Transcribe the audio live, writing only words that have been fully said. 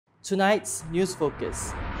Tonight's news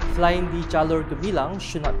focus: flying the Jalur Gemilang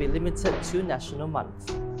should not be limited to National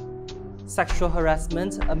Month. Sexual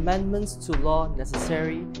harassment amendments to law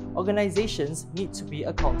necessary. Organizations need to be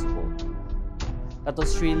accountable. Dato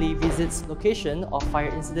Sri Lee visits location of fire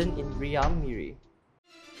incident in Riam, Miri.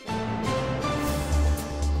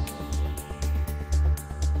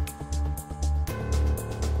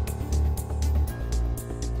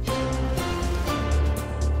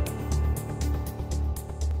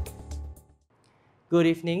 Good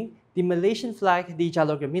evening. The Malaysian flag, the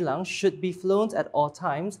Jalur Gemilang, should be flown at all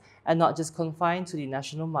times and not just confined to the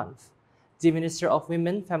National Month. The Minister of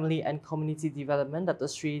Women, Family and Community Development, Dato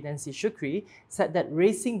Sri Nancy Shukri, said that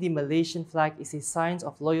raising the Malaysian flag is a sign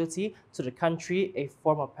of loyalty to the country, a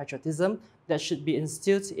form of patriotism that should be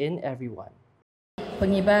instilled in everyone.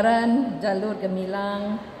 Pengibaran Jalur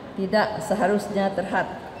Gemilang tidak seharusnya terhad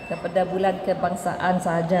kepada bulan kebangsaan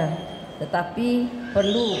sahaja, tetapi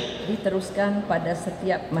perlu diteruskan pada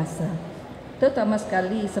setiap masa, terutama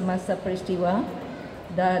sekali semasa peristiwa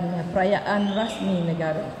dan perayaan rasmi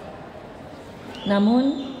negara.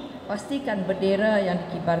 Namun, pastikan bendera yang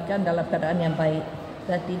dikibarkan dalam keadaan yang baik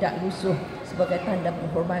dan tidak lusuh sebagai tanda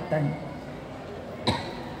penghormatan.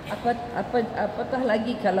 Apatah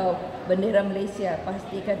lagi kalau bendera Malaysia,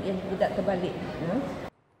 pastikan ia tidak terbalik.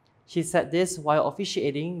 She said this while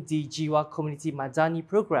officiating the Jiwa Community Madani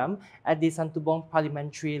program at the Santubong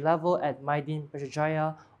parliamentary level at Maidin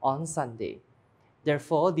Putrajaya on Sunday.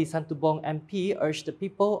 Therefore, the Santubong MP urged the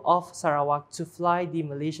people of Sarawak to fly the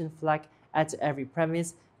Malaysian flag at every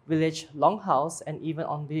premise, village, longhouse, and even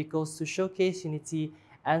on vehicles to showcase unity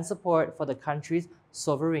and support for the country's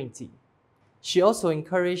sovereignty. She also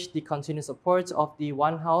encouraged the continued support of the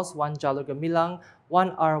One House, One Jalur Gemilang,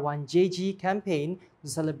 One R, One JG campaign to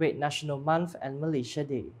celebrate National Month and Malaysia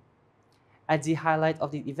Day. At the highlight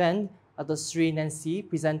of the event, Dato Sri Nancy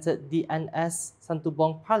presented the NS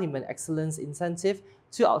Santubong Parliament Excellence Incentive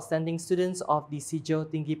to outstanding students of the Sijil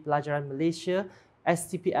Tinggi Pelajaran Malaysia,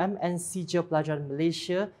 STPM, and Sijil Pelajaran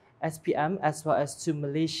Malaysia, SPM, as well as to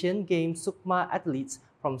Malaysian Games Sukma athletes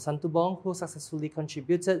from Santubong who successfully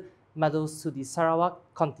contributed medals to the Sarawak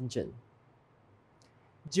contingent.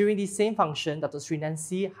 During the same function, Dato Sri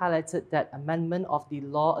Nancy highlighted that amendment of the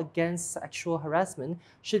law against sexual harassment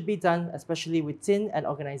should be done especially within an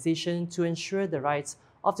organization to ensure the rights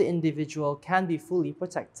of the individual can be fully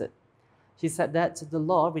protected. She said that the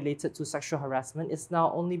law related to sexual harassment is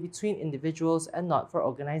now only between individuals and not for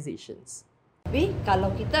organizations. Tapi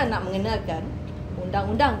kalau kita nak mengenalkan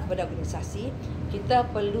undang-undang kepada organisasi, kita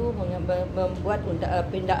perlu membuat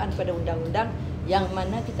pindaan pada undang-undang yang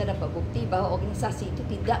mana kita dapat bukti bahawa organisasi itu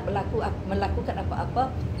tidak melakukan apa-apa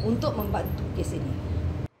untuk membantu kes ini.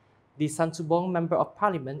 The Santubong Member of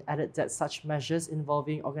Parliament added that such measures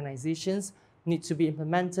involving organizations need to be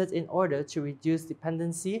implemented in order to reduce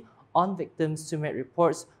dependency on victims to make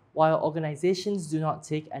reports while organizations do not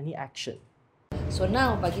take any action. So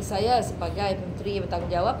now bagi saya sebagai menteri yang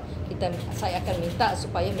bertanggungjawab, saya akan minta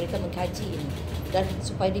supaya mereka mengkaji ini dan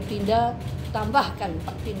supaya dipindah tambahkan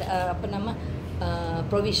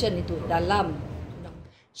provision itu dalam.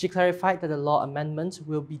 She clarified that the law amendment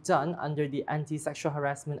will be done under the Anti-Sexual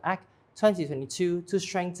Harassment Act 2022 to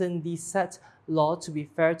strengthen the said law to be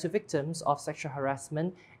fair to victims of sexual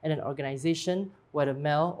harassment in an organization, whether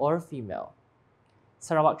male or female.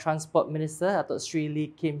 Sarawak Transport Minister Dato Sri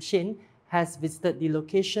Lee Kim Shin has visited the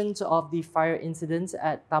location of the fire incident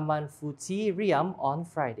at Taman Futi, Riam on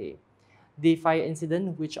Friday. The fire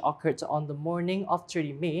incident, which occurred on the morning of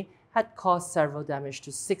 30 May, had caused several damage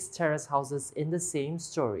to 6 terrace houses in the same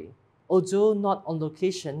story. Although not on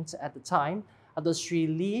location at the time, Dato Sri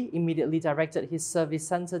Lee immediately directed his service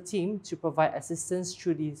centre team to provide assistance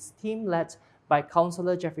through this team led by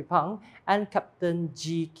Councillor Jeffrey Pang and Captain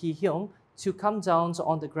Ji Ki Hyung to come down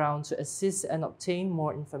on the ground to assist and obtain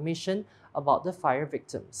more information about the fire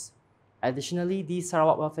victims. Additionally, the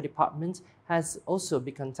Sarawak Welfare Department has also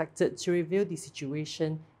been contacted to review the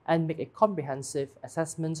situation and make a comprehensive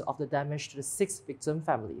assessment of the damage to the 6 victim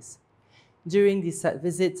families. During the said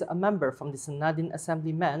visit, a member from the Senadin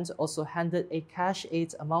Assemblyman also handed a cash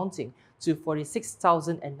aid amounting to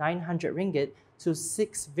 46,900 ringgit to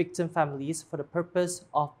 6 victim families for the purpose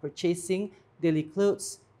of purchasing daily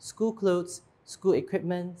clothes, school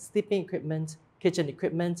equipment, sleeping equipment, kitchen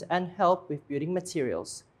equipment, and help with building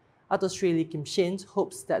materials. Dato Sri Lee Kim Shin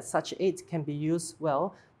hopes that such aid can be used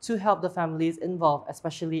well to help the families involved,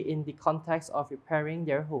 especially in the context of repairing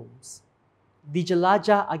their homes. The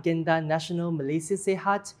Jelajah Agenda Nasional Malaysia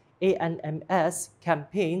Sehat ANMS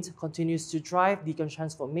campaign continues to drive the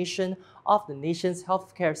transformation of the nation's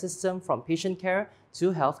healthcare system from patient care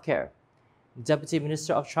to healthcare. Deputy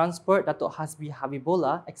Minister of Transport, Datuk Hasbi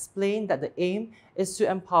Habibullah, explained that the aim is to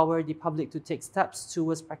empower the public to take steps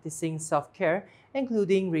towards practicing self-care,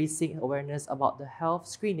 including raising awareness about the health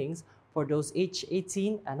screenings for those aged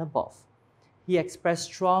 18 and above. He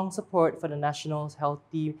expressed strong support for the National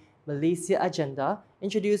Healthy Malaysia agenda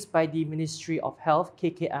introduced by the Ministry of Health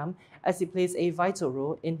 (KKM) as it plays a vital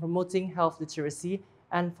role in promoting health literacy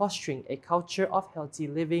and fostering a culture of healthy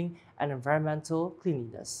living and environmental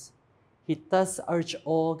cleanliness. He thus urged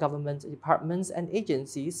all government departments and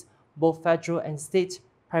agencies, both federal and state,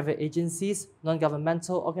 private agencies,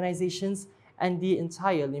 non-governmental organizations, and the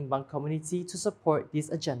entire Limbang community to support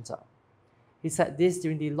this agenda. He said this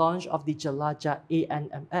during the launch of the Jelajah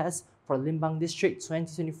ANMS for Limbang District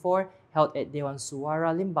 2024 held at Dewan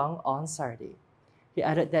Suara Limbang on Saturday. He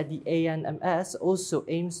added that the ANMS also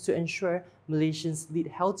aims to ensure Malaysians lead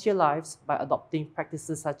healthier lives by adopting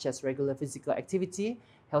practices such as regular physical activity,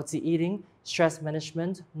 healthy eating, stress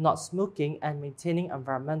management, not smoking, and maintaining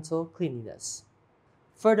environmental cleanliness.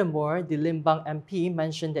 Furthermore, the Limbang MP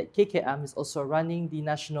mentioned that KKM is also running the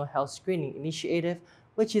National Health Screening Initiative,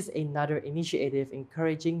 which is another initiative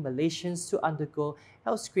encouraging Malaysians to undergo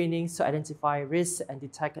health screenings to identify risks and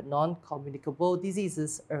detect non-communicable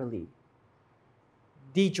diseases early.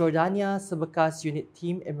 The Jordania Sebekas unit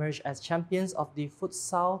team emerged as champions of the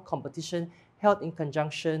Futsal competition held in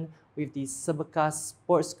conjunction with the Sebekas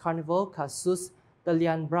Sports Carnival KASUS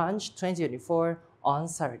Tellian Branch 2024 on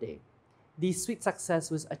Saturday. The sweet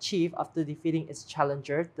success was achieved after defeating its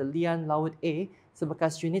challenger, Tellian Laut A,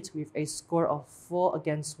 Sebekas unit with a score of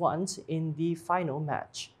 4-1 in the final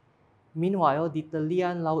match. Meanwhile, the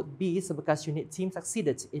Tellian Laut B Sebekas unit team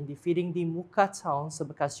succeeded in defeating the Muka Town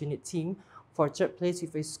Sebekas unit team for third place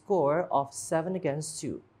with a score of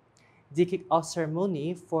 7-2. The kick-off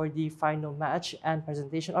ceremony for the final match and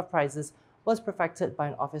presentation of prizes was perfected by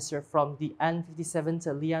an officer from the N57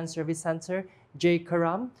 Tellian Service Centre, J.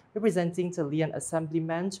 Karam, representing Tellian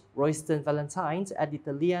Assemblyman Royston Valentine at the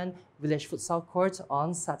Tellian Village Futsal Court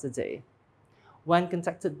on Saturday. When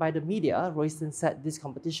contacted by the media, Royston said this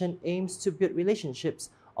competition aims to build relationships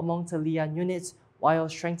among Tellian units while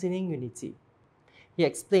strengthening unity. He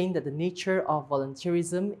explained that the nature of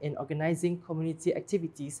volunteerism in organizing community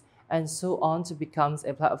activities and so on to becomes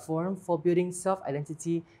a platform for building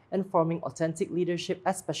self-identity and forming authentic leadership,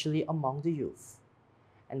 especially among the youth.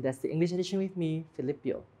 And that's the English edition with me, Philip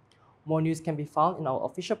Yeoh. More news can be found in our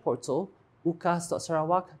official portal,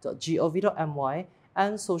 ukas.sarawak.gov.my,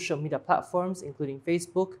 and social media platforms including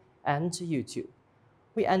Facebook and YouTube.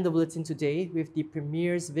 We end the bulletin today with the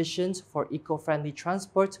Premier's vision for eco-friendly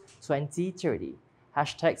transport 2030.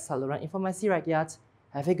 #Saluran Informasi Rakyat.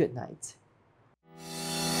 Have a good night.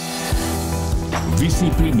 Visi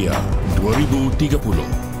Premier 2030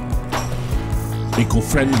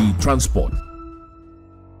 Eco-Friendly Transport.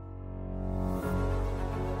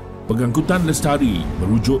 Pengangkutan lestari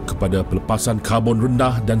merujuk kepada pelepasan karbon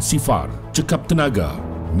rendah dan sifar, cekap tenaga,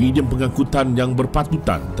 medium pengangkutan yang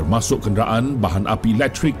berpatutan termasuk kenderaan bahan api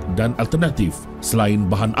elektrik dan alternatif selain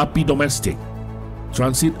bahan api domestik.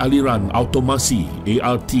 Transit aliran automasi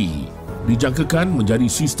ART dijangkakan menjadi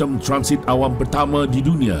sistem transit awam pertama di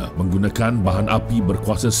dunia menggunakan bahan api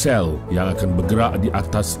berkuasa sel yang akan bergerak di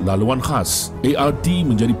atas laluan khas. ART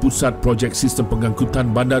menjadi pusat projek sistem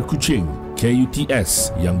pengangkutan Bandar Kuching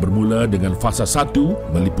KUTS yang bermula dengan fasa 1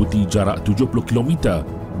 meliputi jarak 70 km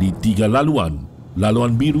di 3 laluan,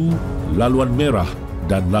 laluan biru, laluan merah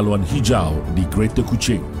dan laluan hijau di Kereta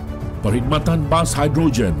Kuching. Perkhidmatan bas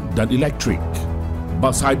hidrogen dan elektrik.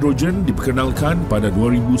 Bas hidrogen diperkenalkan pada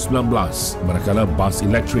 2019 manakala bas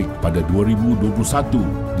elektrik pada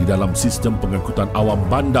 2021 di dalam sistem pengangkutan awam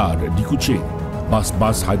bandar di Kuching.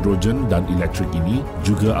 Bas-bas hidrogen dan elektrik ini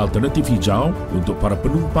juga alternatif hijau untuk para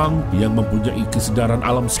penumpang yang mempunyai kesedaran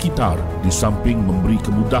alam sekitar di samping memberi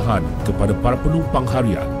kemudahan kepada para penumpang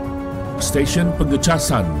harian. Stesen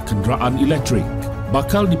pengecasan kenderaan elektrik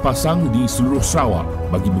bakal dipasang di seluruh Sarawak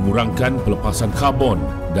bagi mengurangkan pelepasan karbon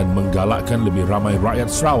dan menggalakkan lebih ramai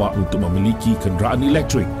rakyat Sarawak untuk memiliki kenderaan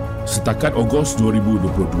elektrik. Setakat Ogos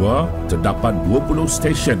 2022, terdapat 20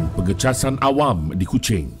 stesen pengecasan awam di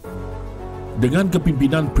Kuching. Dengan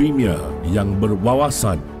kepimpinan Premier yang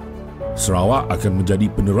berwawasan, Sarawak akan menjadi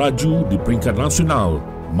peneraju di peringkat nasional,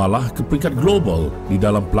 malah ke peringkat global di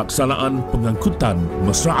dalam pelaksanaan pengangkutan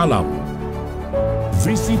mesra alam.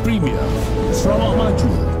 Visi Premier Sarawak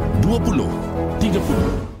Maju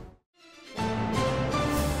 2030.